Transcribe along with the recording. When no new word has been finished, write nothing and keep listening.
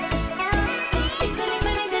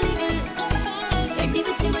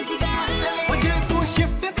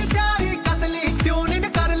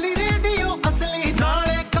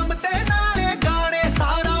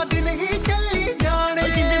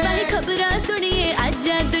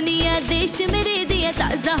देश मेरे दिए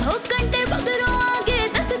ताजा हो कंटे बगरों आगे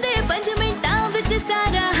दस दे 5 मिनटां विच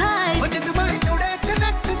सारा हाल वजद मैं जुड़े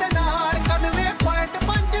कनेक्ट दे नाल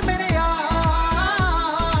 91.5 मेरे यार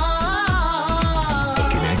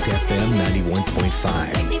Connect FM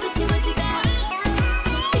 91.5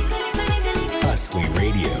 Asli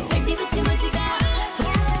Radio.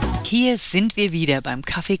 Hier sind wir wieder beim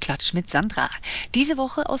Kaffeeklatsch mit Sandra. Diese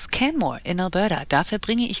Woche aus Canmore in Alberta. Da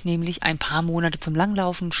verbringe ich nämlich ein paar Monate zum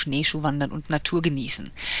Langlaufen, Schneeschuhwandern und Natur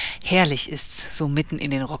genießen. Herrlich ist's, so mitten in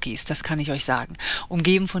den Rockies, das kann ich euch sagen.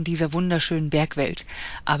 Umgeben von dieser wunderschönen Bergwelt.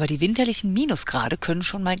 Aber die winterlichen Minusgrade können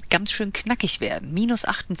schon mal ganz schön knackig werden. Minus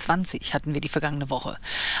 28 hatten wir die vergangene Woche.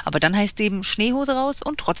 Aber dann heißt eben Schneehose raus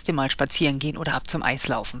und trotzdem mal spazieren gehen oder ab zum Eis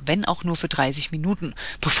laufen. Wenn auch nur für 30 Minuten,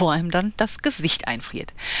 bevor einem dann das Gesicht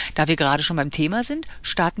einfriert. Da wir gerade schon beim Thema sind,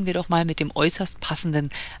 starten wir doch mal mit dem äußerst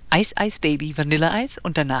passenden Ice Ice Baby Vanilleeis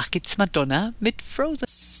und danach gibt's Madonna mit Frozen.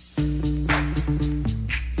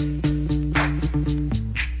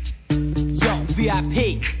 Yo,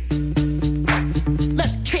 VIP,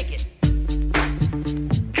 let's kick it.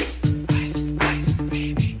 Ice, ice,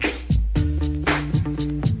 baby.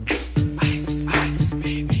 Ice, ice,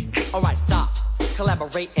 baby. Alright, stop,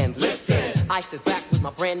 collaborate and listen. Ice is back with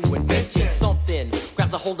my brand new invention. Something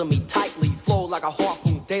grabs a hold of me tightly, flow like a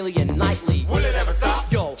harpoon daily and nightly. Will it ever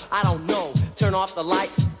stop? Yo, I don't know. Turn off the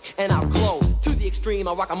lights and I'll glow. To the extreme,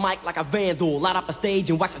 I rock a mic like a vandal. Light up a stage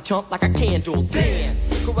and wax a chump like a candle.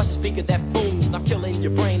 Dance, crush a speaker that booms. I'm killing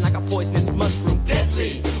your brain like a poisonous mushroom.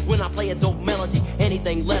 Deadly, when I play a dope melody.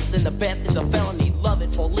 Anything less than the best is a felony. Love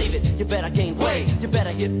it or leave it, you better gain weight. You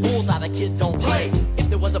better hit bullseye, the kid don't play. If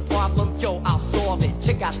there was a problem, yo, I'll solve it.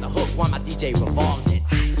 Check out the hook while my DJ revolves it.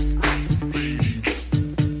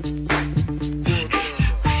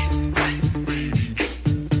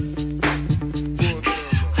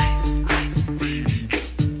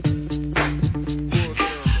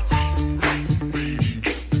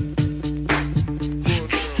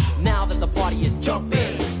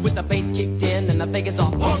 Vegas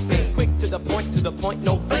all pumping, quick to the point,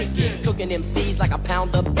 no faking. Cooking MCs like a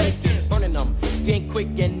pound of bacon, burning them, being quick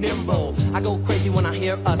and nimble. I go crazy when I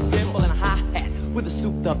hear a cymbal and a hi-hat with a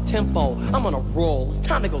souped up tempo. I'm on a roll, it's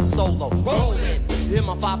time to go solo. Rolling, in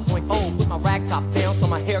my 5.0, put my rag top down so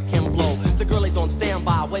my hair can blow. The girl is on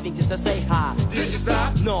standby, waiting just to say hi. Did you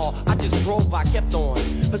stop? No, I just drove by, kept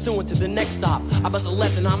on, pursuing to the next stop. I bust a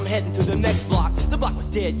left and I'm heading to the next block. The block was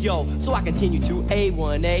dead, yo, so I continue to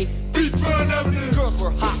A1A. Girls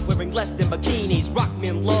were hot, wearing less than bikinis. Rock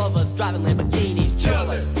men lovers, driving Lamborghinis.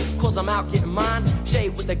 Jealous, cause I'm out getting mine.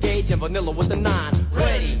 Shade with the gauge and vanilla with the 9.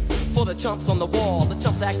 Ready for the chumps on the wall. The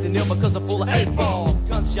chumps acting ill because they're full of 8-ball.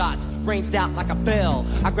 Gunshots ranged out like a bell.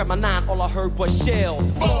 I grabbed my 9, all I heard was shells.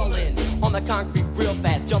 Falling on the concrete real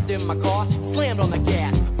fast. Jumped in my car, slammed on the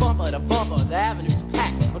gas. Bumper to bumper, the avenue's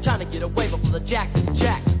packed. I'm trying to get away before the jack is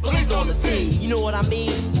jacked. Police on the scene, you know what I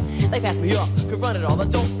mean? They passed me up, could run it all, the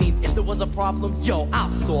dope fiends. If there was a problem, yo,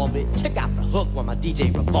 I'll solve it. Check out the hook while my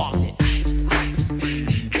DJ revolves it.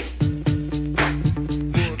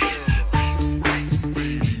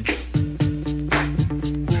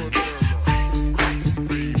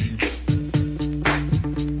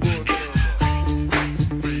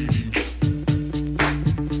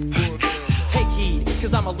 Take heed,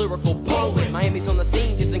 cause I'm a lyrical poet. Miami's on the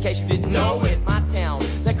scene, just in case you didn't know it. My town,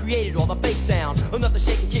 that created all the bass sound. Enough to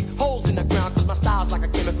shake and kick holes in the ground, cause my style's like a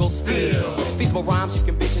chemical spill. Feasible rhymes you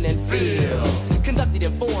can vision and feel. Conducted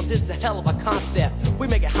in form, this is a hell of a concept. We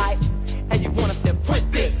make it hype, and you want us to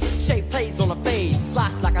print this. Shape plays on a fade,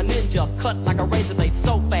 slice like a ninja, cut like a razor blade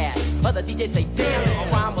so fast. Other DJs say, damn, if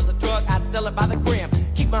a rhyme was a drug, I'd sell it by the gram.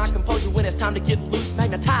 Keep my composure when it's time to get loose.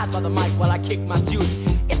 Magnetized by the mic while I kick my juice.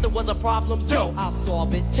 If there was a problem, yo, I'll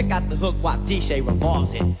solve it. Check out the hook while DJ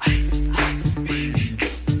revolves it. Ice, ice, baby.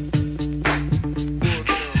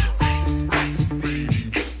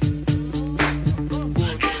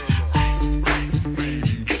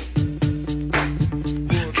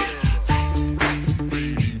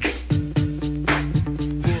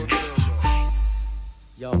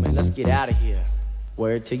 Yo, man, let's get out of here.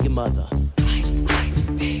 Word to your mother. Ice, ice,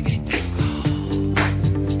 baby, to go.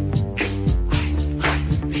 Ice,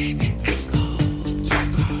 ice, baby, to go.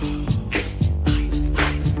 Ice,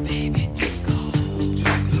 ice, baby, to go.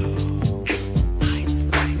 Ice,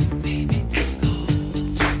 ice, baby, to go.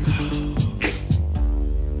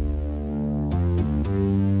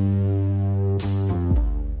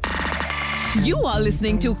 You are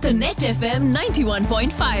listening to Connect FM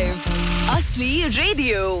 91.5 Asli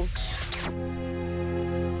Radio.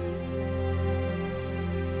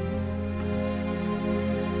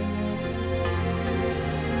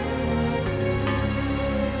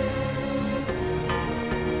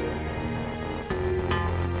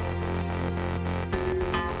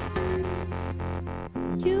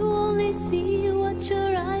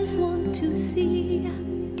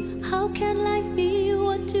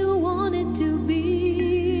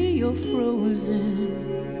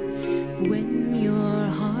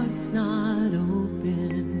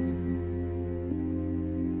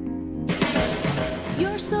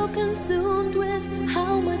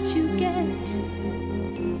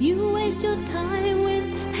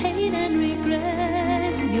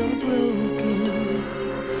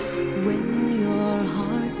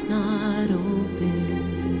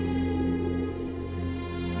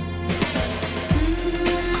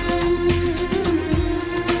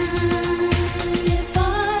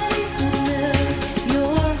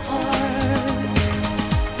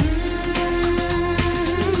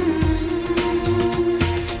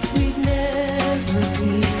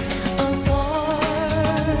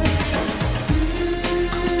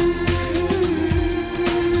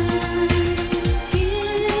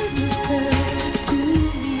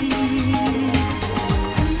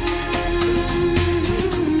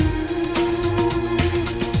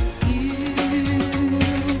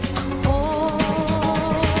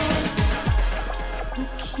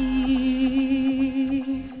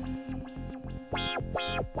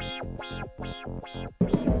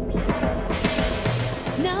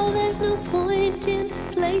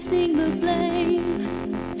 placing the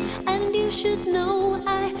blame. And you should know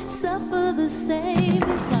I suffer the same.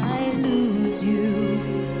 If I lose you,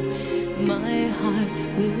 my heart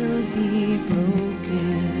will be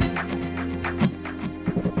broken.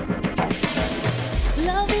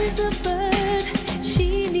 Love is a bird,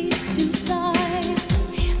 she needs to fly.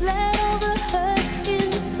 Let all the hurt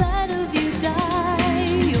inside of you die.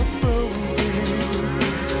 You're frozen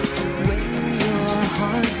when your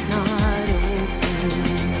heart's not open.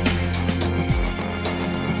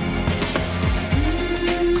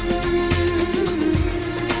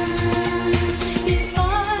 If I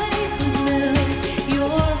could melt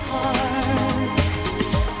your heart,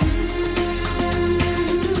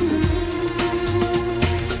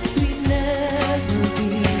 we'd never be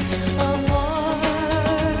apart.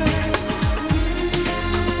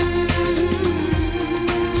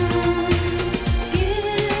 Give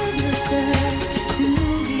yourself to me.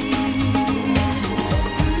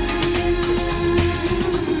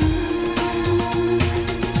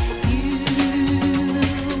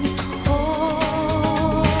 You hold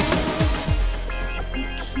the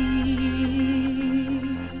key.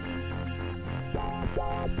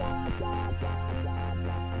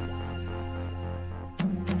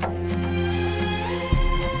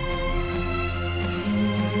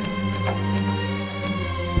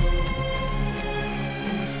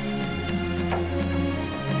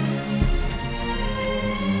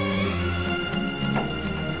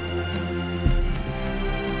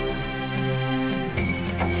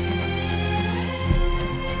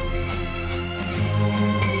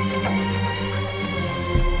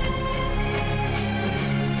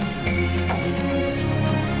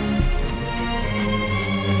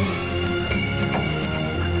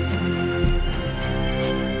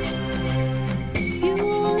 You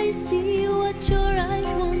only see what your eyes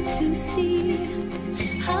want to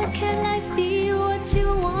see. How can I be what you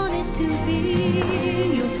want it to be?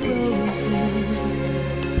 You're frozen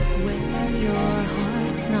when your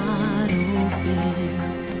heart's not open.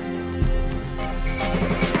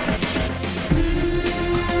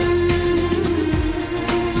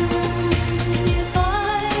 If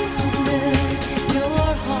I could melt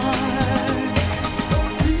your heart,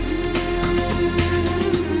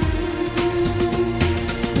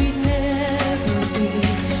 we'd never be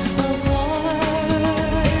apart.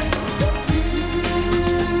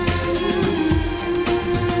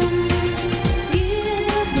 Give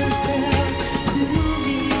yourself to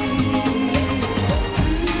me.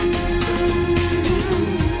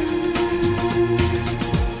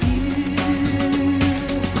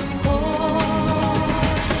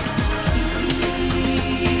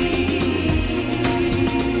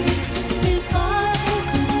 If I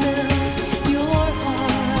could melt your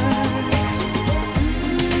heart,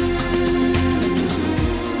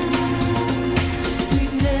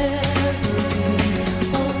 we'd never be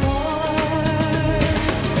apart.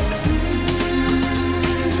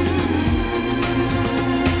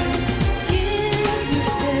 Give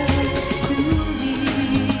yourself to me.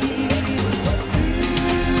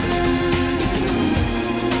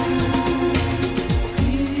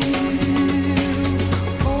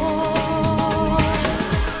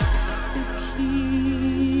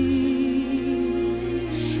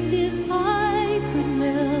 If I could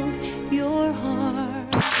melt your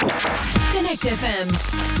heart. Connect FM.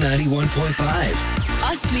 91.5.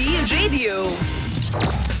 Asli Radio.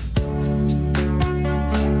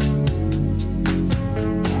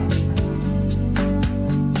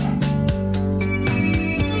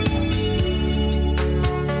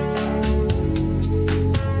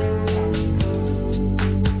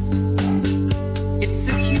 It's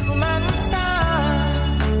a human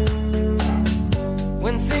sign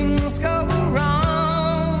when things go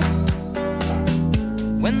wrong,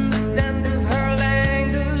 when the scent of her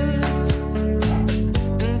lingers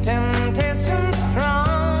and temptation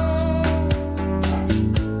strong.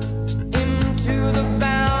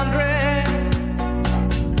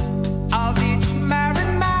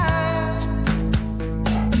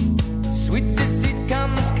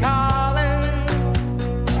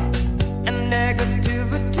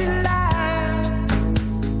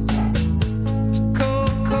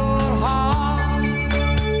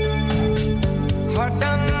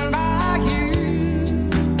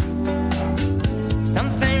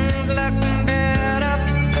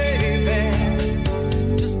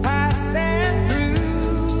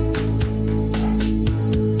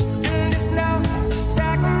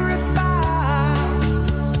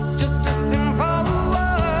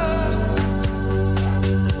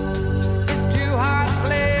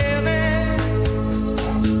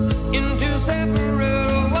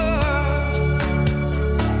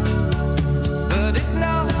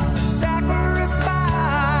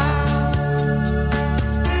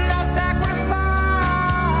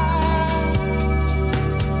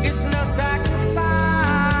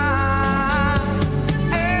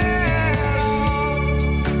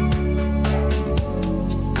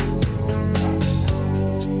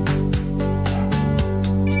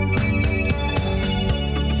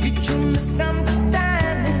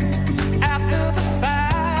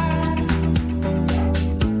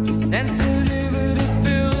 Sensitivity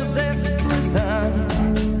fills every prison.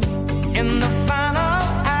 In the final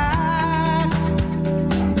act,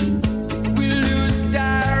 we lose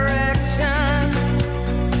direction.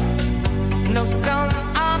 No stone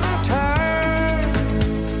unturned,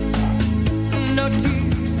 no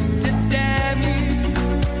tears to damn you.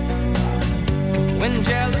 When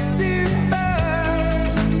jealousy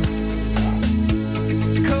burns,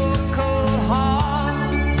 cold, cold heart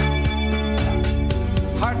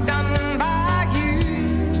done by you.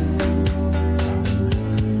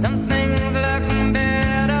 Some things look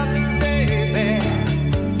better, baby,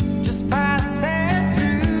 just passing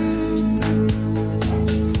through.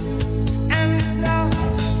 And it's no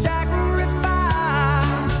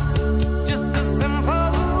sacrifice, just a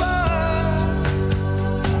simple word.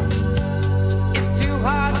 It's too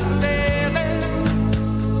hard to live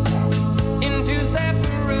in two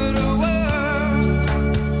separate worlds.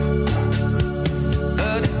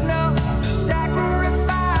 But it's no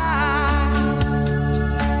sacrifice,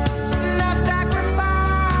 no sacrifice.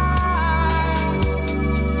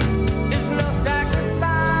 It's no sacrifice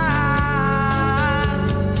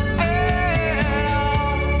at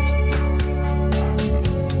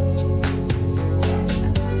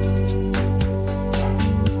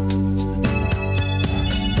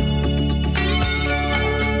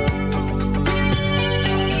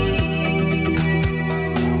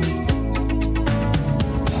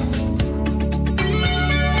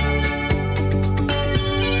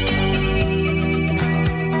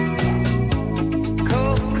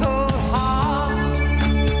cold, cold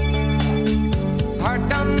heart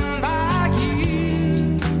done by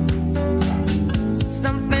you.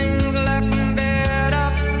 Some things look better,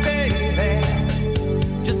 baby,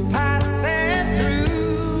 just passing through.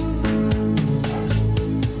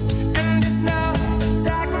 And it's no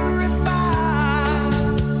sacrifice,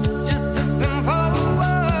 just a simple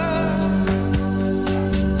word.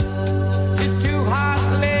 It's too hard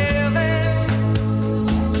living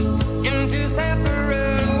in two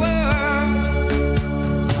separate worlds.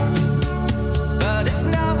 But it's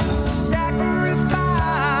no sacrifice,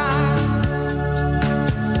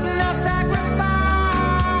 no sacrifice.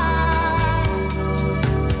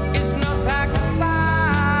 It's no sacrifice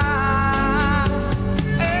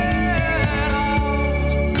at all.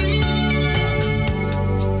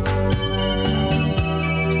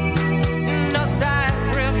 No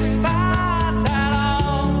sacrifice at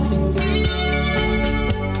all.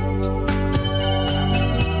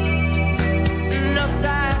 No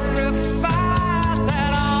sacrifice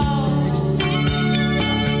at all.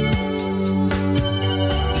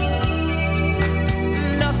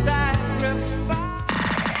 No sacrifice.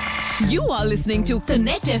 You are listening to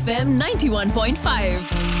Connect FM 91.5.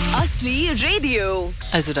 Asli Radio.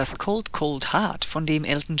 Also das Cold Cold Heart, von dem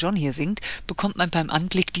Elton John hier singt, bekommt man beim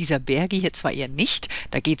Anblick dieser Berge hier zwar eher nicht,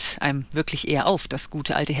 da geht's einem wirklich eher auf, das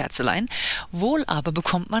gute alte Herzelein, wohl aber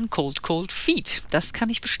bekommt man Cold Cold Feet, das kann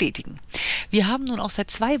ich bestätigen. Wir haben nun auch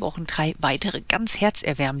seit 2 Wochen 3 weitere ganz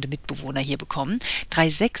herzerwärmende Mitbewohner hier bekommen. 3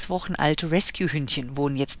 6 Wochen alte Rescue-Hündchen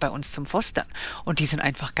wohnen jetzt bei uns zum Fostern und die sind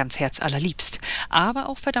einfach ganz herzallerliebst. Aber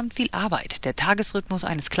auch verdammt viel Arbeit, der Tagesrhythmus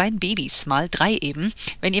eines kleinen Babys, mal 3 eben,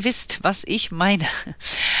 wenn ihr wisst, was ich meine.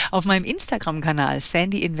 Auf meinem Instagram-Kanal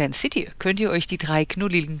Sandy in Van City könnt ihr euch die 3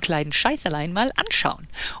 knuddeligen kleinen Scheißerlein mal anschauen.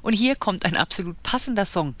 Und hier kommt ein absolut passender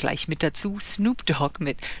Song gleich mit dazu, Snoop Dogg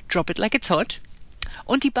mit Drop It Like It's Hot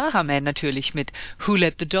und die Baha Man natürlich mit Who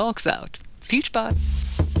Let the Dogs Out. Viel Spaß!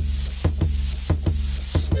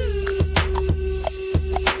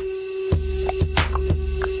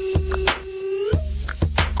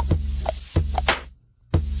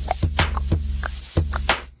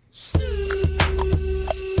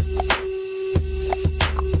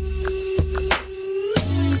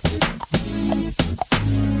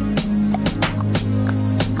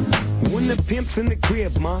 The pimp's in the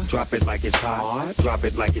crib, ma. Drop it like it's hot. Drop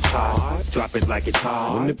it like it's hot. Drop it like it's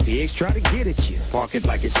hot. When the pigs try to get at you, park it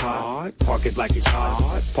like it's hot. Park it like it's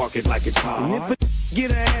hot. Park it like it's hot. And if a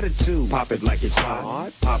get an attitude, pop it like it's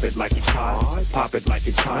hot. Pop it like it's hot. Pop it like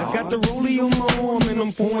it's hot. I got the rollie on my arm and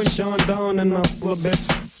I'm pouring Sean Don and I'm full of best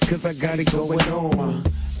cause I got it going on.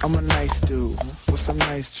 I'm a nice dude with some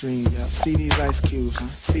nice dreams. See these ice cubes,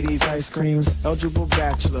 see these ice creams. Eligible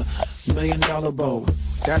bachelor, $1 million bow.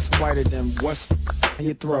 That's whiter than what's in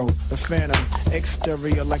your throat. The phantom,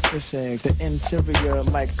 exterior like fish eggs. The interior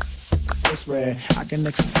like it's red. I can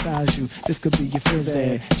exercise you, this could be your first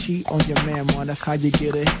ad. Cheat on your man, man, that's how you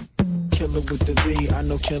get it. Killer with the V, I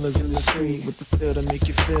know killers in the street with the feel to make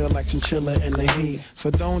you feel like chinchilla in the heat. So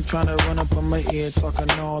don't try to run up on my ear talking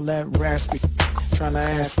all that raspy. Trying to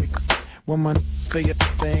ask me when my figure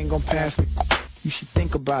they ain't gon' pass me. You should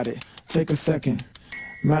think about it. Take a second.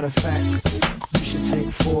 Matter of fact, you should take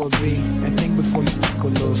 4B and think before you take a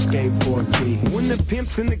little skateboard B. When the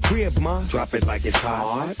pimp's in the crib, ma, drop it like it's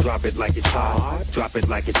hot. Drop it like it's hot. Drop it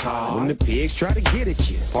like it's hot. When the pigs try to get at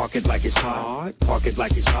you, park it like it's hot. Park it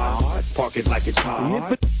like it's hot. Park it like it's hot. And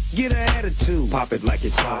if a get an attitude, pop it like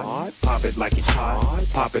it's hot. Pop it like it's hot.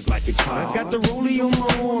 Pop it like it's hot. I got the rollie on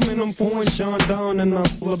my arm and I'm pouring Sean down and I'm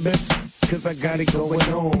full of best cause I got it going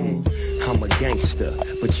on. I'm a gangster,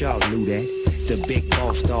 but y'all knew that. The big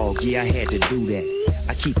boss dog, yeah, I had to do that.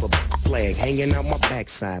 I keep a flag hanging out my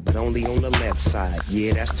backside, but only on the left side.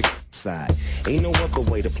 Yeah, that's the side. Ain't no other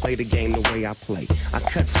way to play the game the way I play. I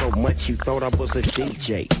cut so much you thought I was a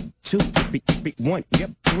DJ. 2, 1,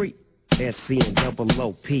 yep, 3. SC and double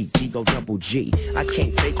OP, Ego double G. I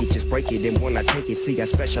can't fake it, just break it. And when I take it, see, I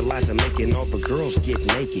specialize in making all the girls get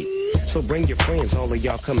naked. So bring your friends, all of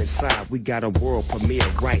y'all come inside. We got a world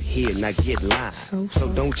premiere right here, now get live.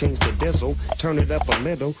 So don't change the diesel, turn it up a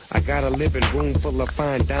little. I got a living room full of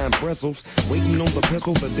fine dime bristles, waiting on the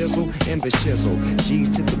pizzle, the dizzle, and the shizzle. G's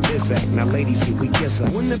to the bizac, now ladies, here we kiss her.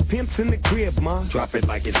 When the pimp's in the crib, ma, drop it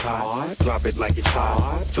like it's hot. Drop it like it's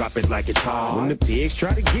hot. Drop it like it's hot. When the pigs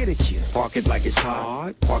try to get at you, park it like it's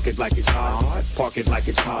hot. Park it like it's hot. Park it like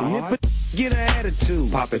it's hot. And if a get an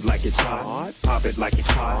attitude, pop it like it's hot. Pop it like it's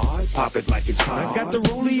hot. Pop it like it's hot. I got the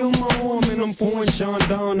rollie on my arm and I'm pouring Sean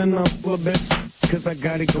down and I'm full of best cause I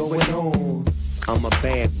got it going on. I'm a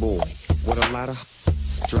bad boy with a lot of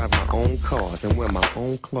drive my own cars and wear my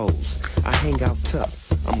own clothes. I hang out tough.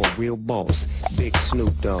 I'm a real boss. Big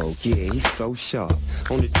Snoop Dogg, yeah, he's so sharp.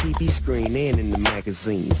 On the TV screen and in the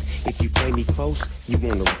magazines. If you play me close, you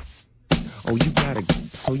wanna. Oh, you gotta.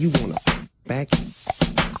 So you wanna back.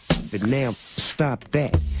 But now, stop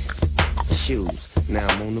that. Shoes, now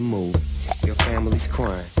I'm on the move. Your family's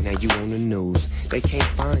crying, now you on the news. They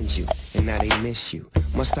can't find you, and now they miss you.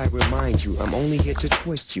 Must I remind you, I'm only here to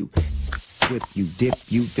twist you. Whip you, dip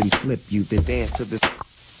you, then flip you, then dance to the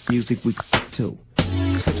music we to.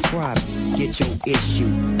 Subscribe, get your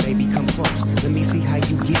issue. Baby, come close, let me see how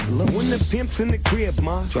you get low. When the pimp's in the crib,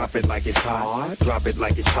 ma, drop it like it's hot. Drop it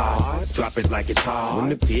like it's hot. Drop it like it's hot. When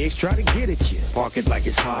the pigs try to get at you, park it like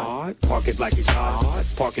it's hot. Park it like it's hot.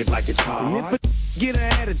 Park it like it's hot. And if a get an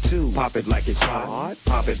attitude, pop it like it's hot.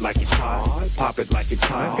 Pop it like it's hot. Pop it like it's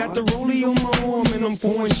hot. I got the rollie on my arm and I'm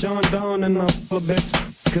pouring Sean down and I'm full of best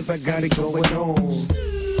cause I got it going on.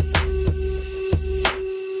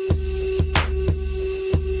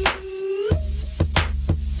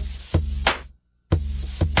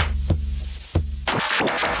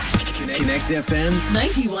 Connect FM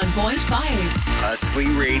 91.5. Hustly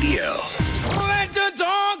Radio. Let the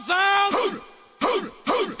dogs out! Let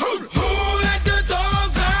the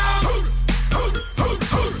dogs out!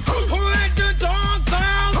 Let the dogs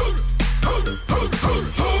out!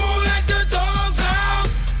 Let the dogs out!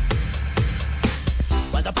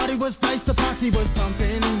 Well, the party was nice, the party was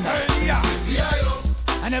pumping. Hey, yeah,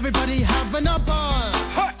 And everybody having a ball.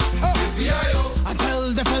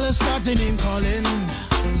 Until the fellas started name calling.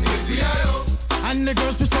 And the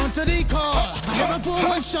girls respond to the call. I hear a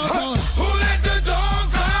woman shout out. Who let the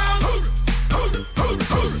dogs out? Who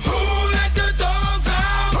let the dogs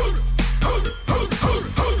out? Who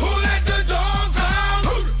let the dogs out?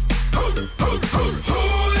 Who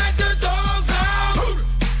let the dogs out?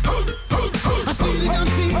 I see the young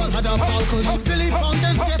people had a ball cause Billy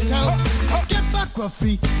Fountains get out. Get back,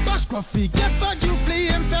 Gruffy, bash Gruffy, get back, you flea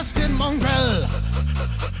infested mongrel.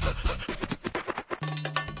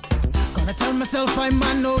 Gonna tell myself I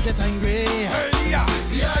man no get angry. Hey, yeah,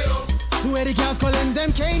 To Eddie girls calling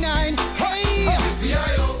them K9. Hey,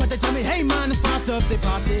 but they tell me, hey man, start up the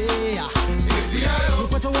party. You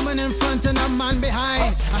put a woman in front and a man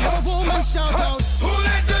behind. I have a woman shout out. Who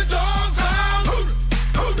let the dogs out? Who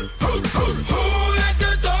let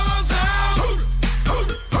the dogs out? Who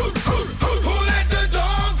let the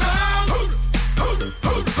dogs out?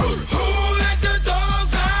 Who let the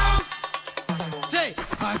dogs out? Say,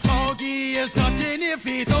 a doggy is nothing if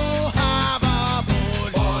he don't have a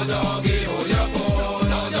bone. Oh, doggy, hold your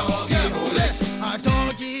bone. Oh, doggy, hold it. A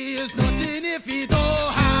doggy is nothing if he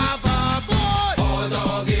don't have a bone. Oh,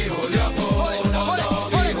 doggy, hold your bone. Oh,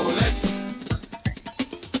 doggy, hold it.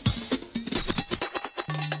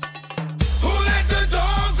 Who let the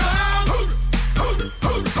dogs out? Who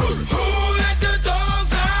let the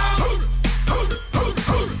dogs out? Who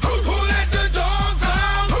let the dogs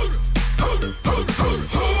out?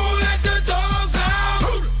 Who let the dogs out?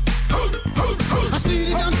 I see the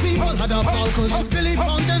young people had a ball cause Billy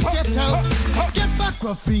Fountains get out. Get back,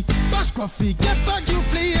 Gruffy, bash Gruffy, get back, you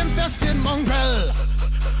flea infested mongrel.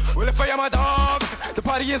 Well, if I am a dog, the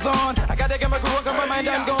party is on. I gotta get my groove on, got my mind,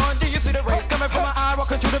 I'm gone. Do you see the rays coming from my eye?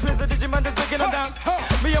 Walking through the prison, Digimon is breaking them down.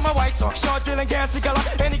 Me and my white talk, short, dealing, gassy color.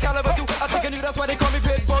 Any caliber, too. I think I knew that's why they call me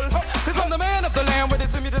Pitbull. Cause I'm the man of the land, with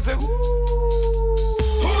it to me to say, ooh.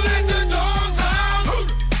 Who let the dogs out?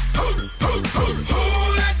 Who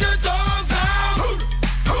let the dogs out? Who let the dogs out?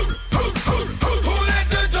 Who let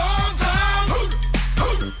the dogs out?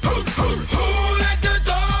 Who let the dogs out? Who let the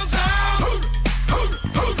dogs out? Who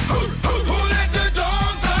let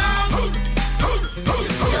the dogs out? Who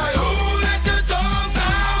let the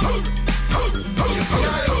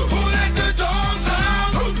dogs out?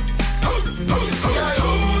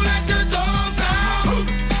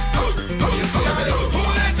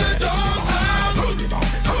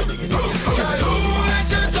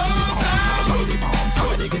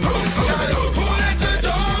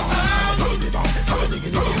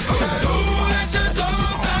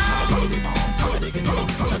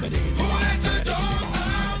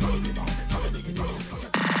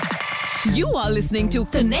 You are listening to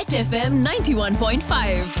Connect FM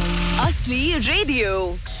 91.5. Asli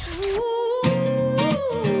Radio.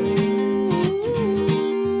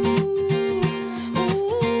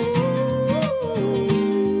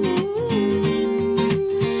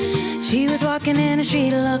 She was walking in the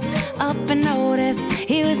street, looked up and noticed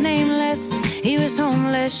he was nameless, he was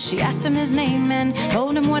homeless. She asked him his name and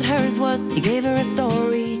told him what hers was. He gave her a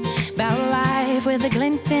story about life with a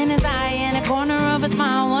glint in his eye and a corner of a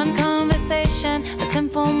smile. One conversation, a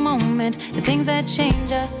simple moment, the things that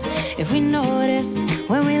change us if we notice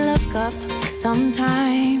when we look up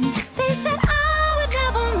sometimes. They said I would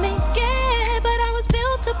never make it, but I was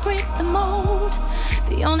built to break the mold.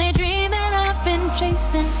 The only dream that I've been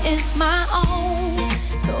chasing is my own.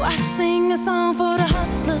 So I sing a song for the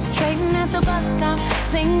hustlers trading at the bus stop,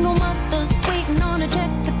 single mothers waiting on a check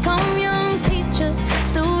to come, young teachers,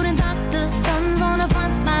 students, doctors, sons on the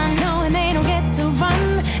front line knowing they don't get to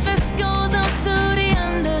run. This goes up to the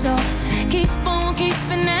underdog. Keep on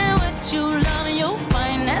keeping at what you love and you'll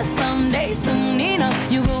find that someday soon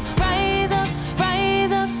enough you will rise up,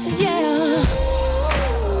 yeah.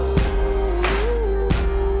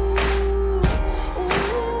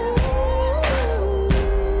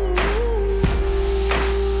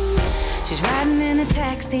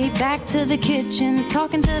 Taxi back to the kitchen,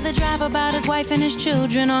 talking to the driver about his wife and his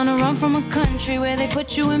children, on a run from a country where they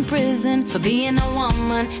put you in prison for being a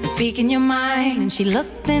woman and speaking your mind. And she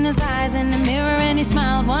looked in his eyes in the mirror and he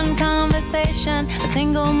smiled. One conversation, a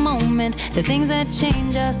single moment, the things that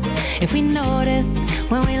change us if we notice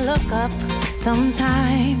when we look up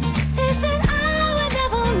sometimes. They said I would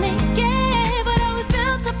never make it, but I was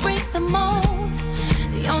built to break the mold.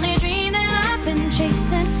 The only dream that I've been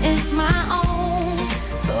chasing is my own.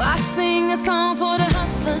 So I sing a song for the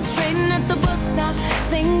hustlers trading at the bus stop,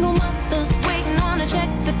 single mothers waiting on a check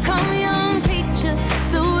to come, young teachers,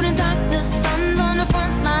 students, doctors, sons on the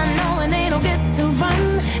front line knowing they don't get to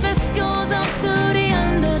run. This goes up to the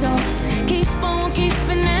underdog. Keep on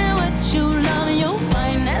keeping at what you love and you'll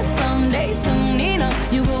find that someday soon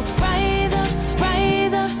enough you will rise up,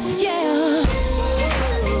 yeah.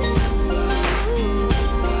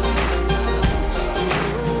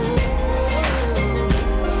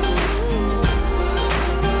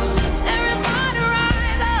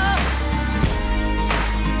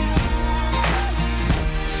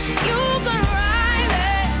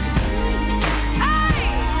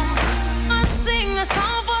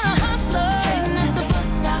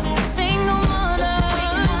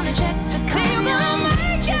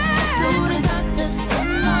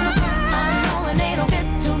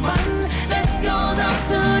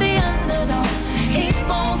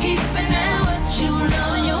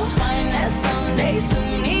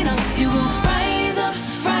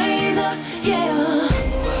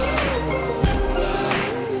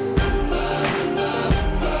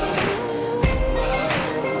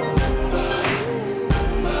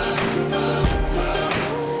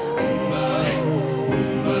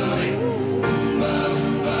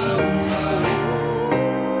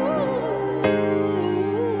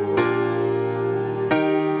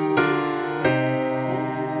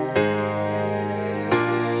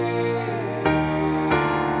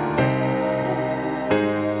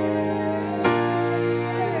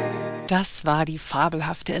 Das war die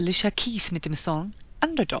fabelhafte Alicia Keys mit dem Song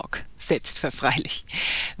Underdog setzt freilich.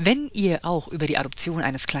 Wenn ihr auch über die Adoption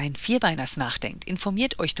eines kleinen Vierbeiners nachdenkt,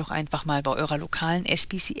 informiert euch doch einfach mal bei eurer lokalen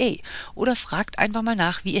SPCA oder fragt einfach mal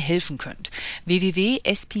nach, wie ihr helfen könnt.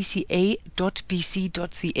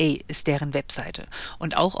 www.spca.bc.ca ist deren Webseite.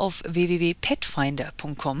 Und auch auf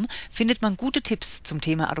www.petfinder.com findet man gute Tipps zum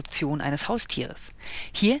Thema Adoption eines Haustieres.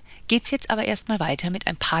 Hier geht's jetzt aber erstmal weiter mit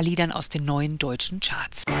ein paar Liedern aus den neuen deutschen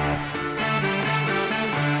Charts.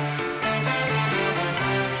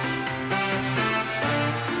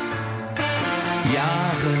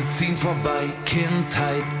 Jahre ziehen vorbei,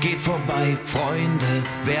 Kindheit geht vorbei, Freunde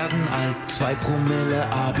werden alt, 2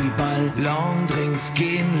 Promille Abiball, Longdrinks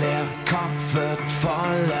gehen leer, Kopf wird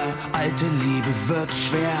voller, alte Liebe wird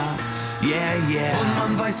schwer, yeah, yeah. Und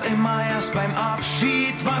man weiß immer erst beim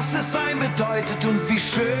Abschied, was es sein bedeutet und wie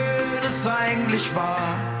schön es eigentlich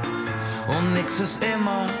war. Und nix ist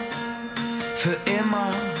immer, für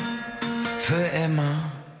immer, für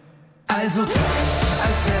immer. Also tanz,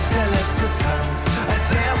 als wär's der letzte Tanz,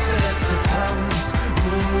 als wär's der letzte Tanz.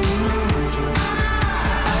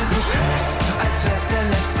 Also Kuss, als wär's der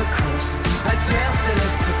letzte Kuss, als wär's der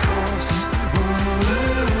letzte Kuss.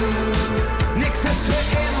 Nix ist für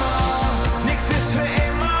immer, nix ist für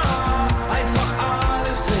immer, einfach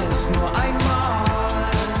alles ist nur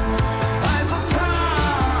einmal. Also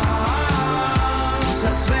tanz,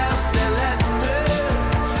 als wär's der letzte,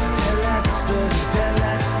 der letzte, der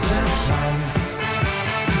letzte Tanz.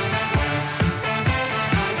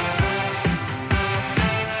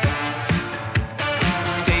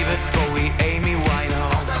 David Bowie, Amy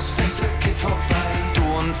Winehouse, das Feste geht vorbei. Du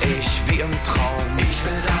und ich, wie im Traum. Ich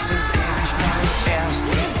will, dass es ewig bleibt. Erst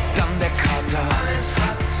dann der Kater, alles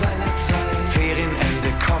hat seine Zeit.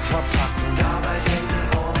 Ferienende, Koffer packen, dabei denken,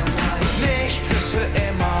 oh nein. Nichts ist für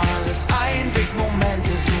immer, alles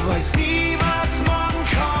Einwegmomente. Du weißt nie, was morgen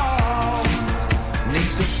kommt.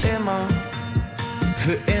 Nichts ist immer,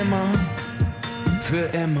 für immer, für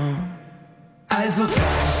immer. Also tanz,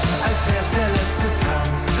 als wär's der letzte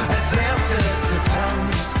Tanz, als wär's der letzte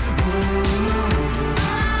Tanz.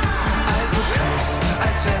 Also Kuss,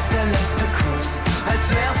 als wär's der letzte Kuss, als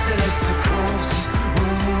wär's der letzte Kuss.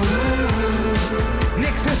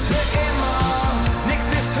 Nix ist für immer, nix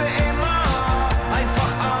ist für immer,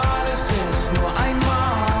 einfach alles ist nur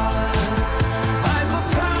einmal. Also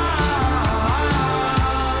tanz,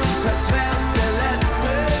 als wär's der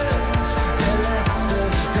letzte, der letzte,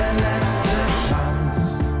 der letzte Tanz.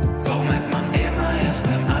 Warum hat man immer erst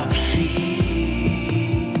beim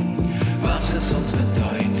Abschied, was es uns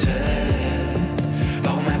bedeutet?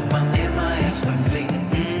 Warum hat man immer erst beim Winken,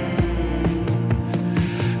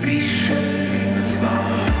 wie schön es war?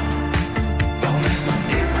 Warum hat man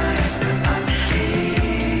immer erst beim Abschied,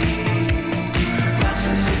 was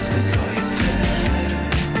es uns bedeutet?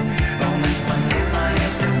 Warum hat man immer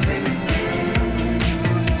erst beim Winken,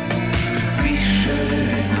 wie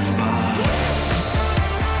schön es war?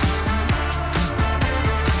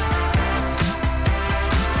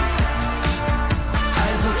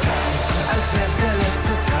 Also tanz, als wär's der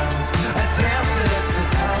letzte Tanz, als wär's der letzte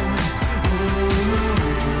Tanz.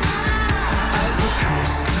 Also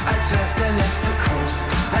Kuss, als wär's der letzte Kuss,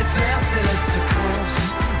 als wär's der letzte Kuss.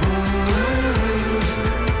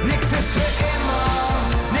 Nix ist für immer,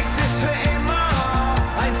 nix ist für immer,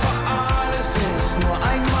 einfach alles ist nur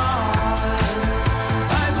einmal.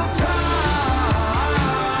 Also tanz,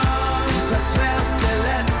 als wär's der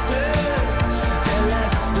letzte, der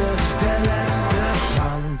letzte, der letzte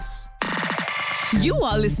Tanz. You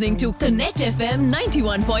are listening to Connect FM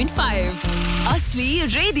 91.5. Asli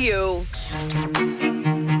Radio.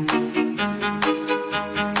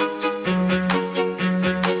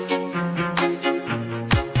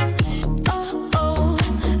 Oh,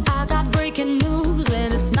 I got breaking news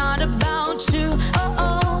and it's not about you.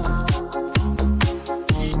 Oh,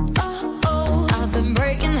 I've been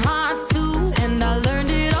breaking hearts too, and I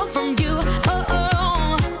learned it all from you. I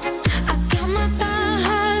got my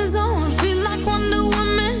thighs on, feel like Wonder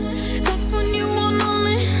Woman. That's when you want on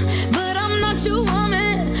me, but I'm not your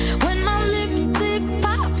woman. When my lips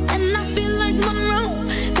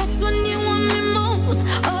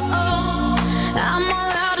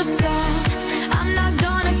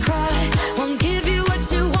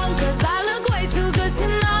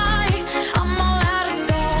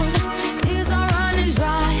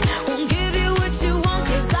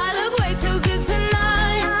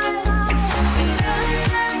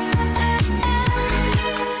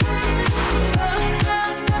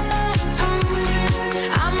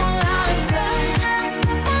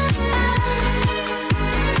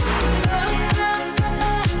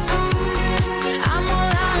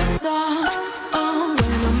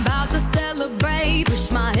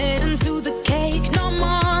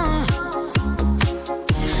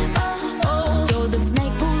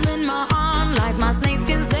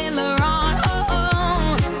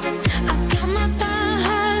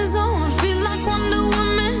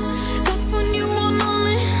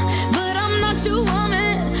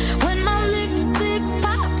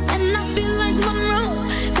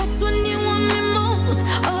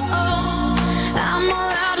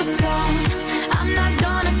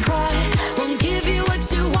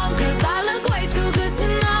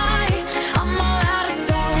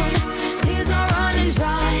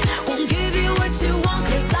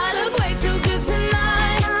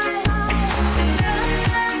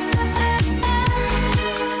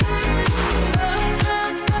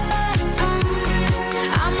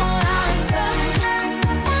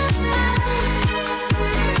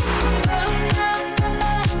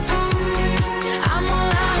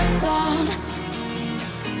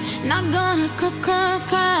gonna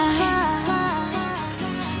cry.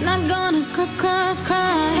 Not gonna cry.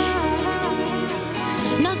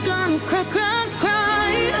 Not gonna cry.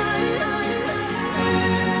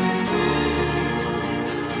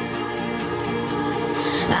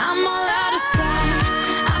 I'm all out of time.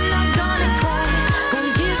 I'm not gonna cry.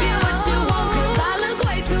 Gonna give you what you want, 'cause I look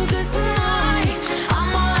way too good tonight.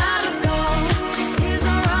 I'm all out of gold. Here's a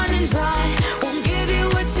running dry. Won't give you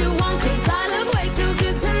what you want, 'cause I look way too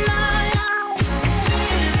good tonight.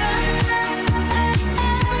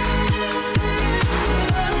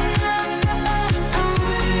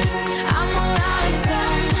 I'm all out of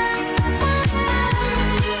time.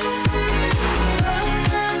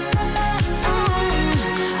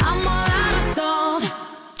 I'm all out of gold.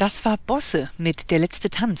 Das war Bosse mit Der letzte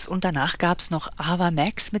Tanz und danach gab's noch Ava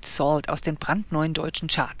Max mit Salt aus den brandneuen deutschen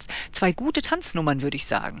Charts. 2 gute Tanznummern, würde ich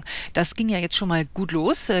sagen. Das ging ja jetzt schon mal gut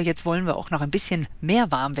los. Jetzt wollen wir auch noch ein bisschen mehr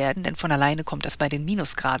warm werden, denn von alleine kommt das bei den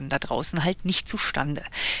Minusgraden da draußen halt nicht zustande.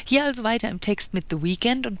 Hier also weiter im Text mit The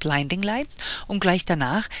Weeknd und Blinding Lights und gleich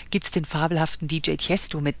danach gibt's den fabelhaften DJ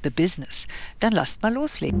Tiesto mit The Business. Dann lasst mal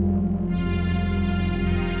loslegen.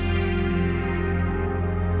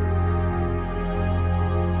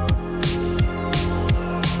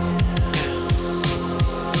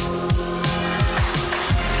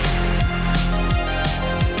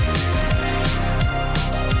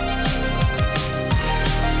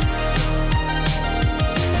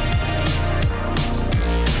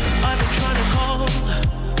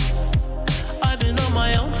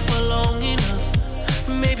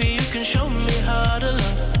 Show me how to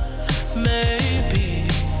love, maybe.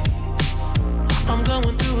 I'm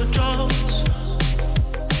going through a drought.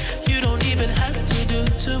 You don't even have to do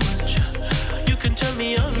too much. You can turn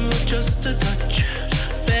me on with just a touch,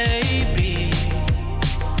 baby.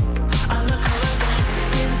 I look around,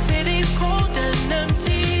 the city's cold and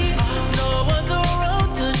empty. No one's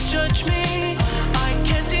around to judge me. I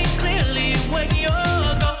can see clearly when you're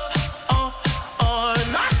gone.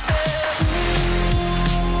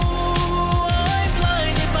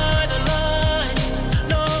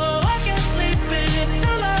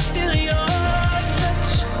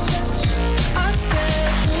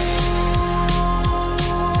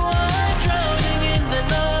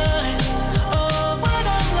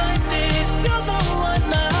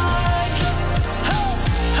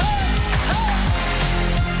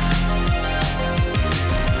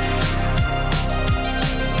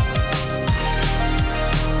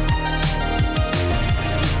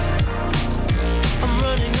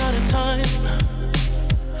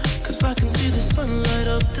 I can see the sun light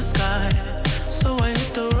up the sky, so I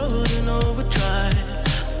hit the road in overdrive,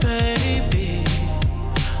 baby.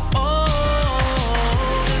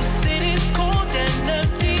 Oh, the city's cold and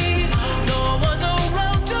empty. No one's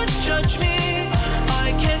around to judge me.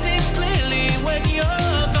 I can see clearly when you're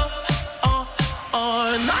gone.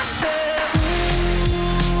 And I said, ooh,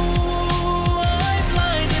 I'm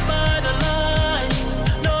blinded by the lights.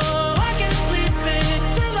 No, I can't sleep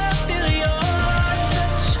until I feel your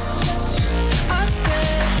touch. I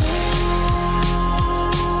said, ooh,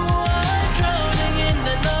 I'm drowning in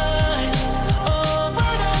the night. Oh,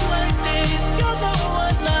 but I'm like this, you're the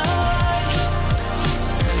one I trust.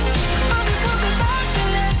 I'll be coming back to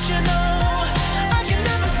let you know. I can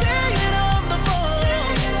never say it on the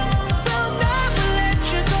phone. They'll never let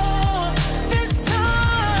you go this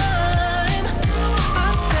time. I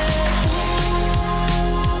said, ooh,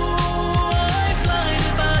 I'm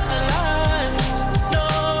blinded by the lights. No,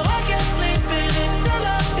 I can't sleep until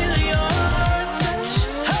I feel your touch.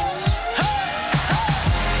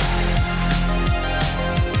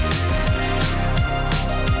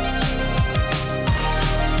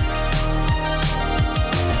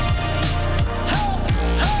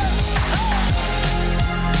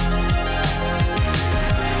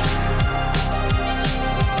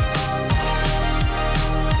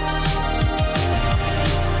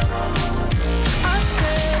 I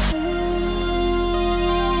said, ooh,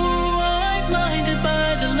 I'm blinded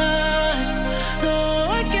by the lights. No,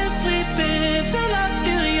 I can't sleep until I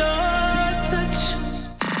feel your touch.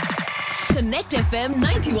 Connect FM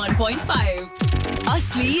 91.5.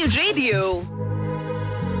 Asli Radio.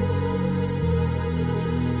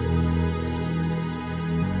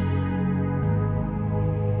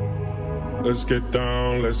 Let's get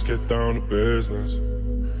down to business.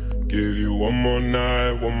 Give you one more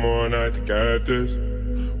night to get this.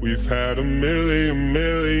 We've had a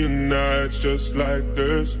million nights just like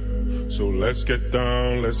this. So let's get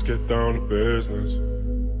down to business.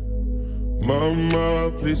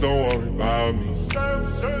 Mama, please don't worry about me.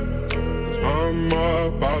 'Cause I'm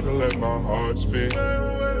about to let my heart speak.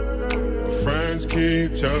 friends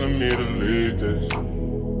keep telling me to leave this.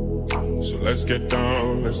 So let's get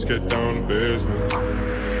down to business.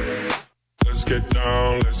 Let's get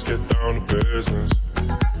down to business.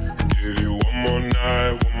 Give you one more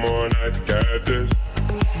night to get this.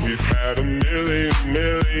 We've had a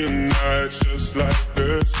million nights just like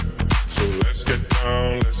this. So let's get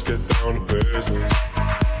down to business.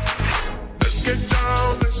 Let's get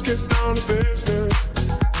down to business.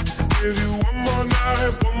 Give you one more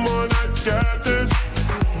night to get this.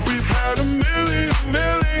 We've had a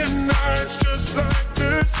million nights just like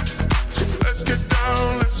this. So let's get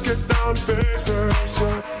down to business.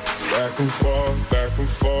 Back and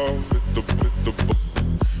forth with the book.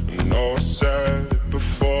 I know I said it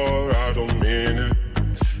before, I don't mean it.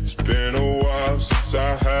 It's been a while since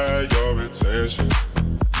I had your attention.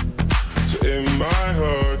 So it might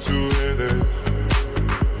hurt to hit it.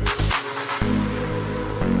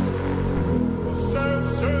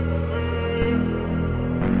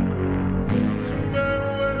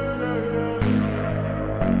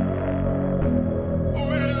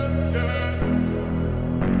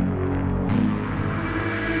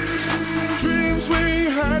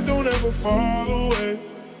 Don't ever fall away.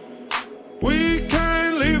 We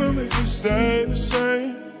can't leave them if we stay the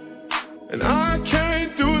same. And I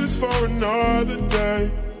can't do this for another day.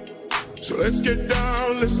 So let's get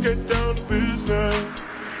down to business.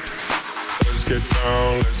 Let's get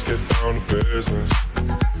down to business.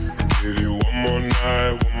 Give you one more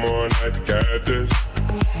night to get this.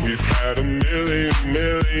 We've had a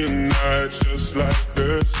million nights just like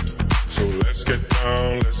this. So let's get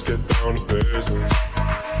down to business.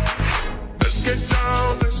 Let's get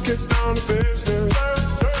down to business.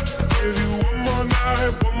 Give you one more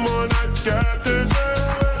night to get this.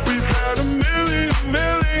 We've had a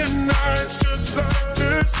million nights just like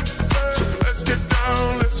this. So let's get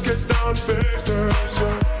down to business.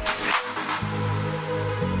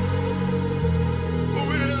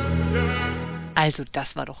 Also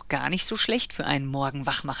das war doch gar nicht so schlecht für einen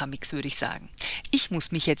Morgen-Wachmacher-Mix, würde ich sagen. Ich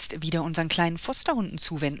muss mich jetzt wieder unseren kleinen Fosterhunden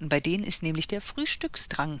zuwenden. Bei denen ist nämlich der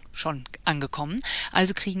Frühstücksdrang schon angekommen.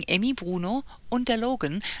 Also kriegen Emmy, Bruno und der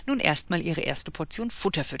Logan nun erstmal ihre erste Portion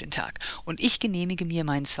Futter für den Tag. Und ich genehmige mir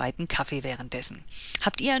meinen zweiten Kaffee währenddessen.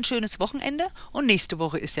 Habt ihr ein schönes Wochenende? Und nächste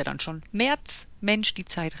Woche ist ja dann schon März. Mensch, die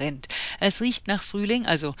Zeit rennt. Es riecht nach Frühling,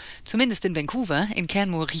 also zumindest in Vancouver. In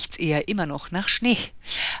Canmore riecht's eher immer noch nach Schnee.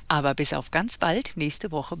 Aber bis auf ganz bald, nächste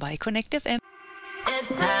Woche bei Connect FM. It's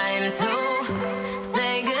time to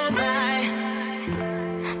say goodbye,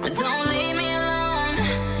 but don't leave me alone.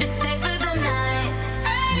 Just stay for the night.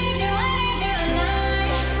 I need you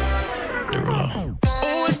tonight.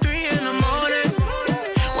 Oh, it's 3 in the morning.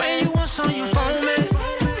 When you want some, you phone me.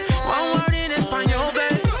 One word in Espanol,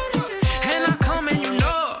 babe. And I come and you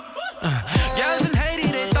know. Girls in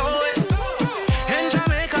Haiti, they throw it. In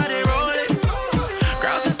Jamaica, they roll it.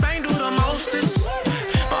 Girls in Spain do the mostest.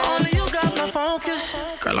 But only you got my focus.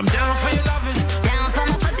 Girl, I'm down for your loving. Down for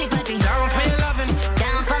my putty putty. Down for your loving.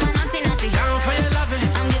 Down for my naughty naughty. Down for your loving.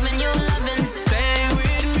 I'm giving you loving. Stay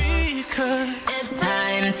with me, cause It's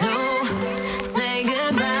time to say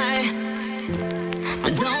goodbye,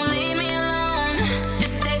 but don't leave me alone.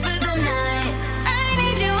 Just stay for the night. I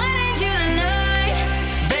need you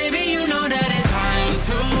tonight. baby, you know that it's time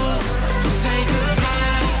to say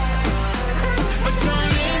goodbye. But don't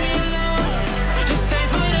leave me alone. Just stay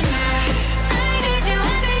for the night. I need you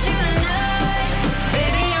tonight.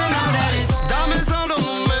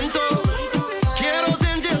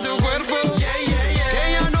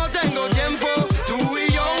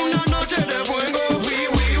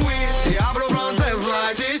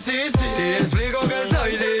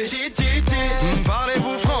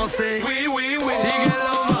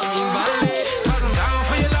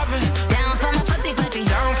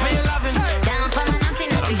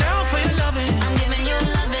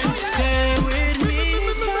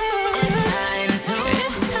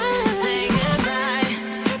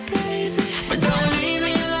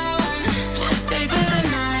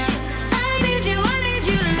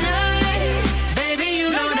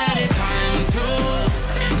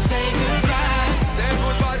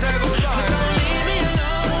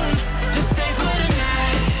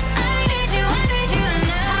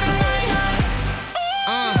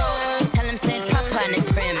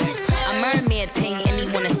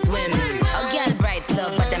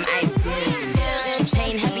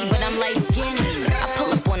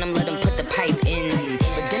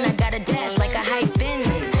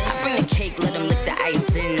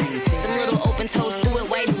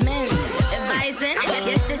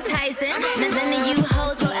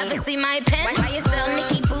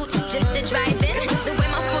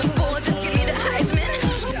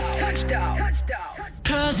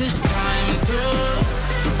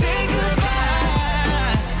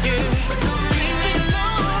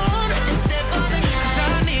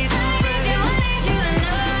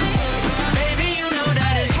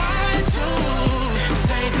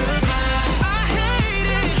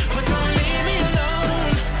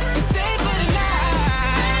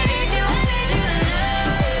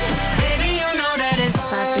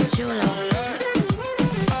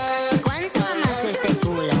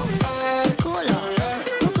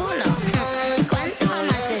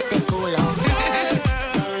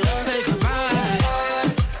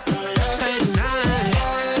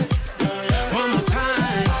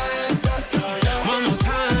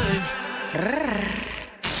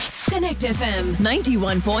 FM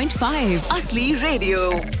 91.5 Asli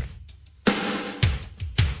Radio.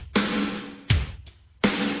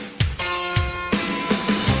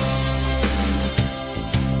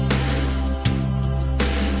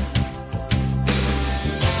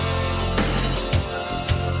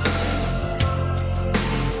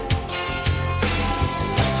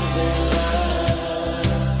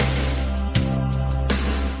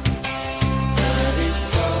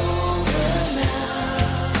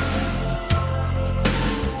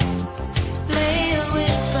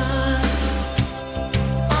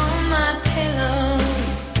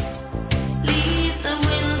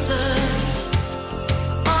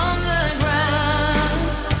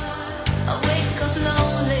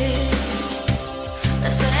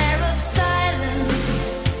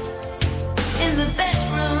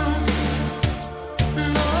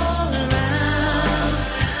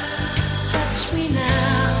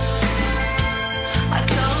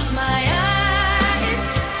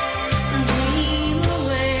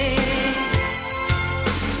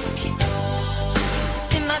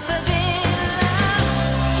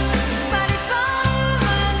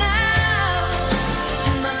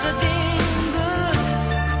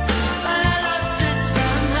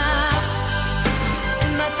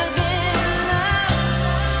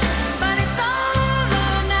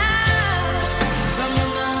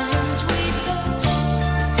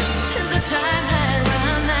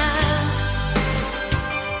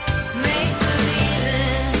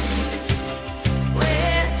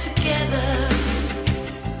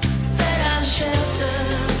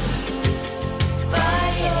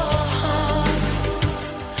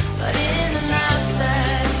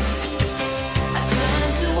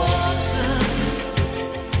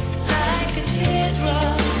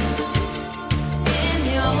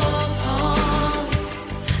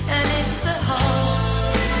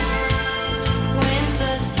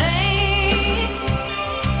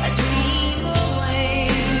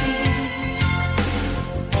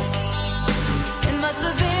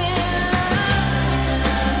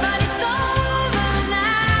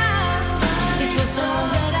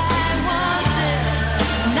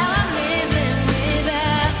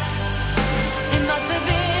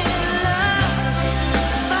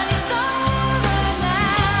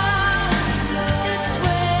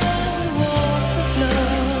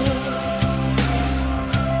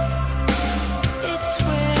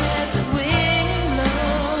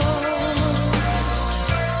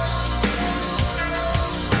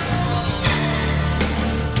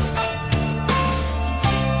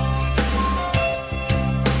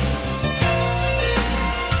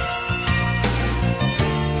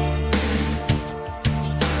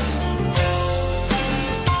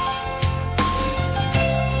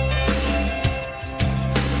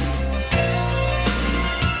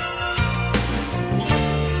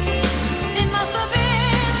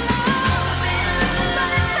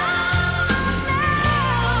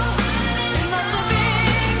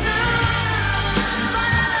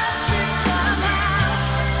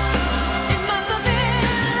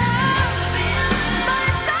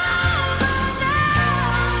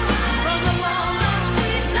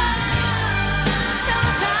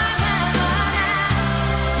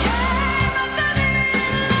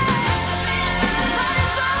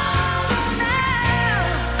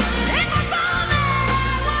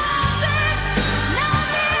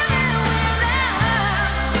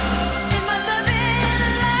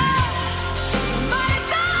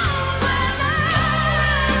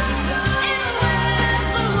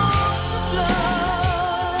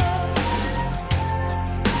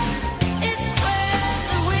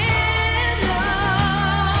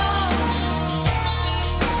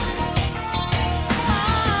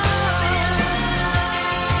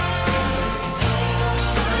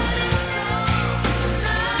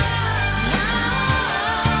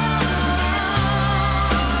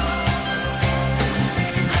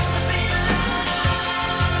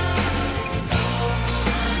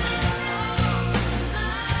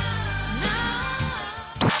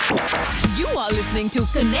 Listening to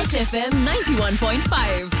Connect FM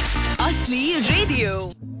 91.5 Asli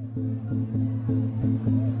Radio.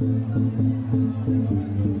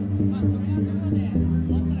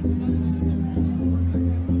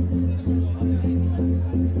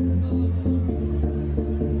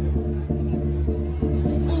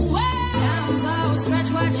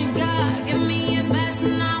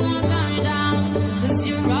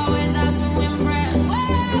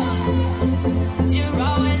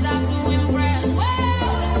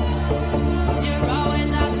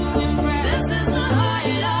 This is the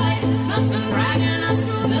highest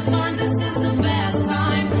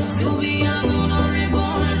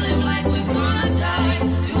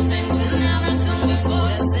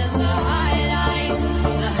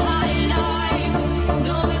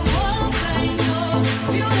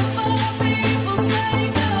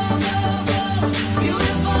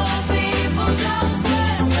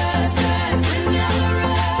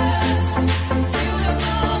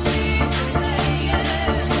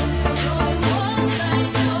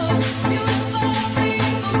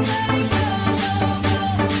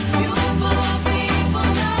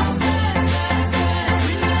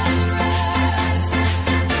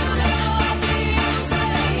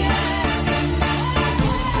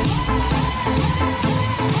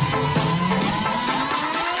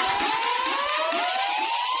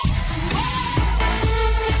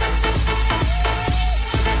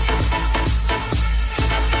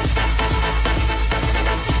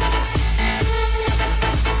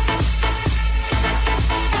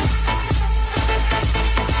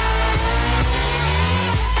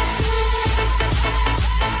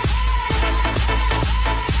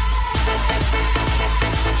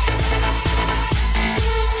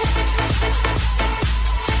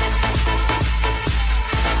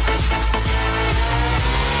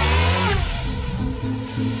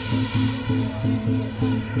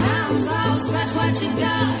Scratch what you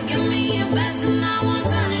got, give me your best and I won't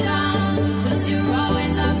turn it down. 'Cause you're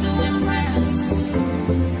always out to impress.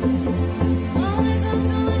 Always out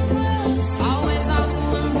to impress. Always out to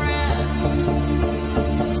impress.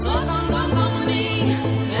 So come with me.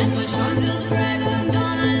 Let's put you until the break of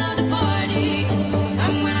dawn. I love the party.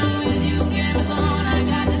 And when I'm with you, game is on. I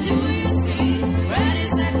got to do you see. Ready,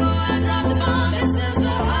 set, go, I drop the bomb. This is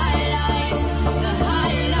the highlight. The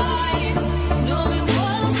highlight. No, we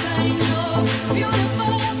won't say no.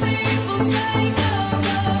 Beautiful people say go,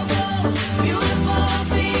 go, go. Beautiful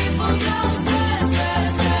people don't stress, stress,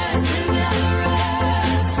 stress. You never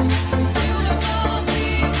rest. Beautiful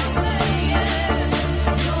people say yes.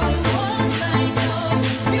 No, we won't say no.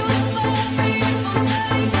 Beautiful people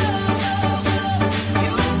say go, go, go.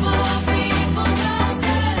 Beautiful people don't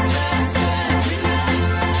stress, stress, stress. You never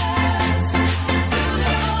rest.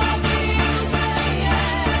 Beautiful people say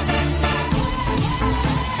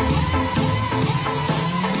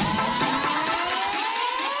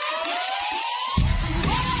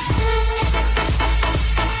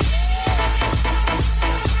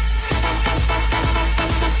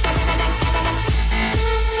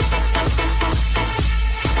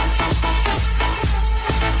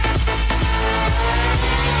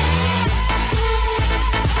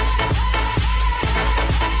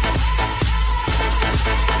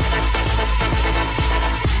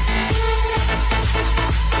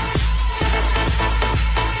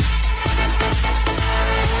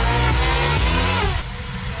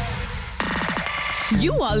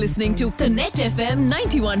You are listening to Connect FM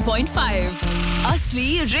 91.5.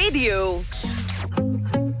 Asli Radio.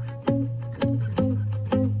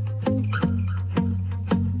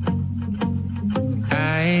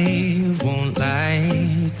 I won't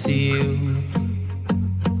lie to you.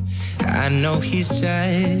 I know he's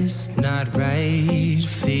just not right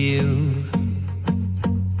for you.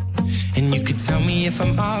 And you could tell me if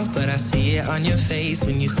I'm off, but I see it on your face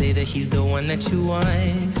when you say that he's the one that you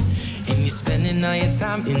want. And you're spending all your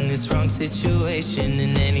time in this wrong situation,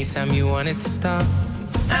 and anytime you want it to stop,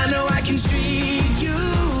 I know I can treat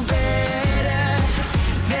you better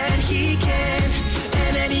than he can.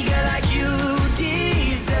 And any girl like you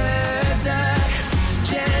deserves a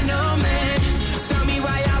gentleman. Tell me,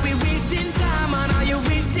 why are we wasting time on all your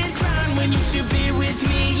wasted crime when you should be with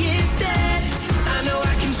me instead? I know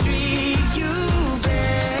I can treat you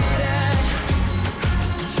better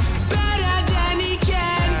than he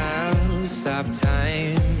can. I'll stop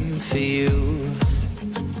time for you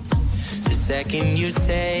the second you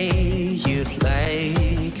say you'd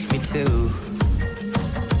like me to.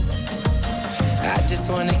 I just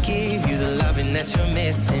wanna give you the loving that you're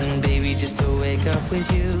missing, baby. Just to wake up with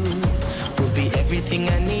you will be everything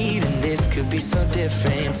I need, and this could be so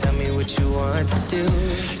different. Tell me what you want to do,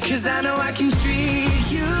 'cause I know I can treat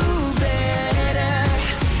you better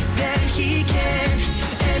than he can.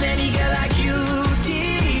 And any girl like you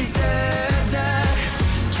deserves a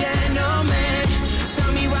gentleman.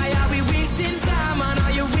 Tell me, why are we wasting time on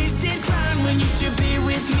all your wasted crime when you should be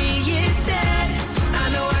with me instead? I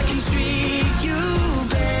know I can treat you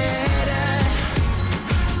better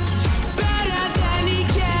than he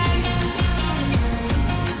can.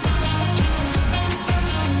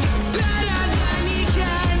 Better than he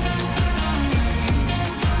can.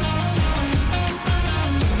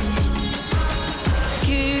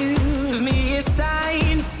 Give me a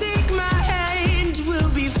sign, take my hand, we'll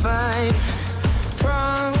be fine.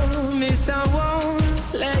 Promise I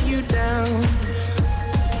won't let you down.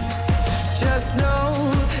 Just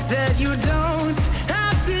know that you don't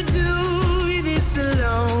have to do this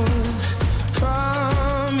alone.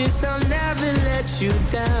 Promise I'll never let you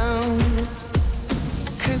down.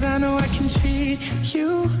 'Cause I know I can treat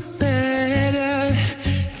you better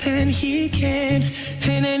than he can.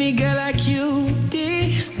 And any girl like you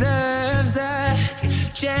deserves a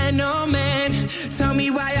gentleman. Tell me,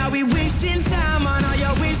 why are we wasting time on all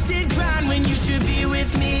your wasted grind when you should be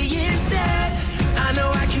with me instead? I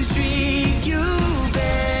know I can treat you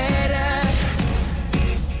better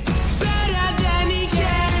than he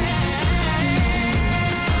can.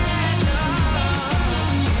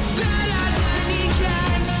 Better than he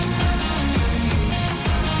can.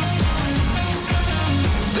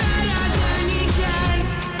 Better than he can.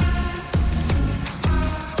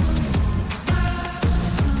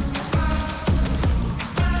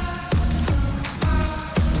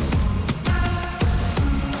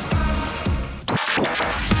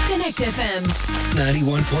 Connect FM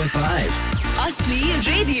 91.5. Asli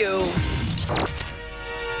Radio.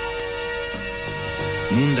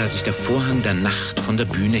 Nun, da sich der Vorhang der Nacht von der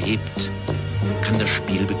Bühne hebt, kann das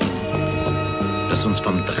Spiel beginnen. das uns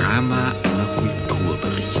vom Drama einer Kultur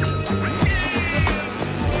berichtet.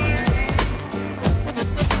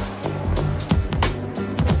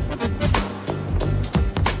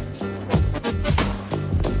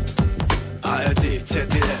 ARD,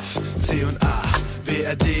 ZDF, C&A,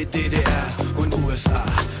 BRD, DDR und USA,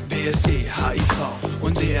 BSE, HIV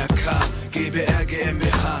und DRK, GBR,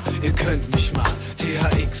 GmbH, ihr könnt mich mal,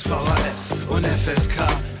 THX, VHS und FSK,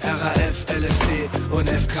 RAF, LSD und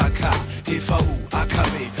FKK, DVU,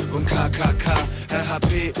 AKW und KKK,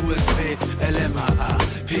 RHP, USB, LMAA,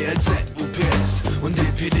 PLZ, UPS und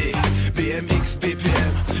DPD, BMX,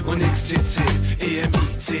 BPM und XTC, EMI,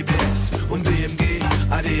 CBS und BMG,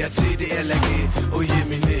 ADAC, DLRG,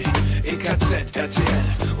 Ojemine, EKZ, RTL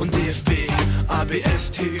und DFB,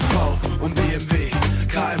 ABS, TÜV und BMW,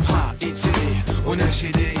 KMH, ICE und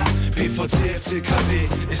SED, PVC, FCKW,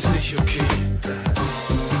 ist nicht okay.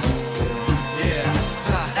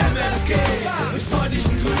 MFG, mit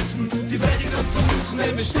freundlichen Grüßen, die Welt geht uns zu Füßen,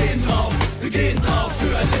 denn wir stehen drauf, wir gehen drauf,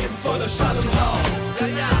 für ein Leben voller Schall und Rauch.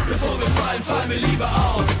 Bevor wir fallen, fallen wir lieber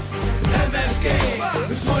aus. MFG,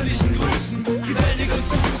 mit freundlichen Grüßen, die Welt geht uns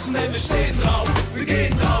zu Füßen, denn wir stehen drauf, wir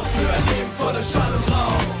gehen drauf, für ein Leben voller Schall und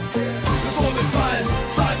Rauch. Bevor wir fallen,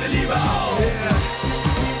 fallen wir lieber auf.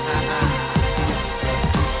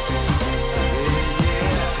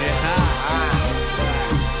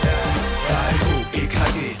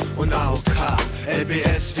 Und AOK,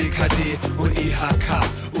 LBS, WKD und IHK,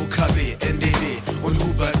 UKW, NDW und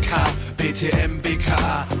Hubert K, BTM,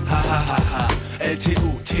 BKA, HHHH,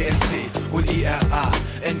 LTU, TNC und IRA,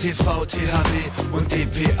 NTV, THW und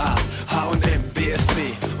DPA, H&M,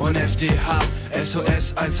 BSB und FDH,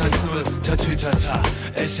 SOS 110, Tatütata,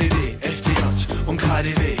 SED, FDJ und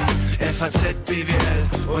KDW, FAZ,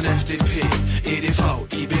 BWL und FDP, EDV,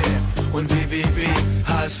 IBM und BBB,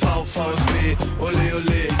 HSV, VfB, Ole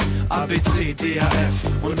Ole, ABC, DAF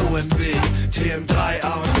und OMB, TM3,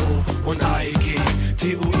 A&O und AEG,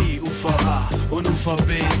 TUI, UVA und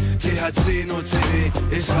UVB, THC, nur CD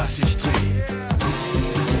ist was ich dreh.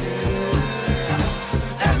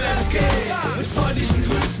 MFG, mit freundlichen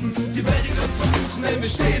Grüßen, die Welt geht uns zu Füßen, denn wir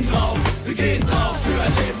stehen drauf, wir gehen drauf, für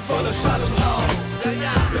ein Leben voller Schall und Rauch.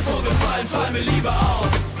 Bevor wir fallen, fallen wir lieber aus.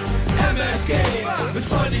 MFG, mit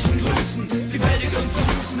freundlichen Grüßen, die Welt geht uns zu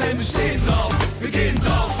Füßen, denn wir stehen drauf, wir gehen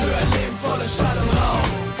drauf, für ein Leben voller Schall und Rauch.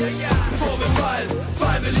 Bevor wir fallen,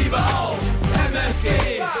 fallen wir lieber auf.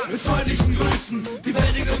 MFG, mit freundlichen Grüßen, die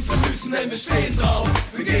Welt geht uns zu Füßen, denn wir stehen drauf,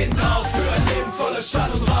 wir gehen drauf, für ein Leben voller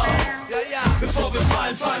Schall und Rauch. Bevor wir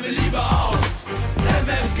fallen, fallen wir lieber auf.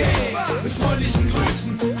 MFG, mit freundlichen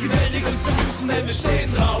Grüßen, die Welt geht uns zu Füßen, denn wir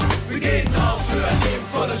stehen drauf, wir gehen drauf, für ein Leben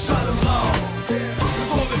voller Schall und Rauch.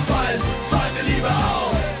 Bevor wir fallen, fallen wir lieber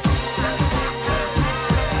auf.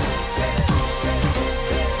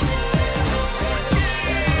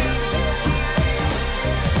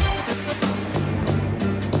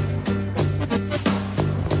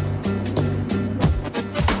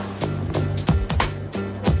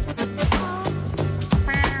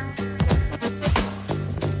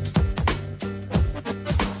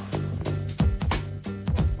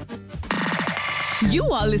 You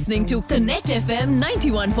are listening to Connect FM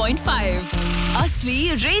 91.5.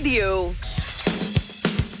 Asli Radio.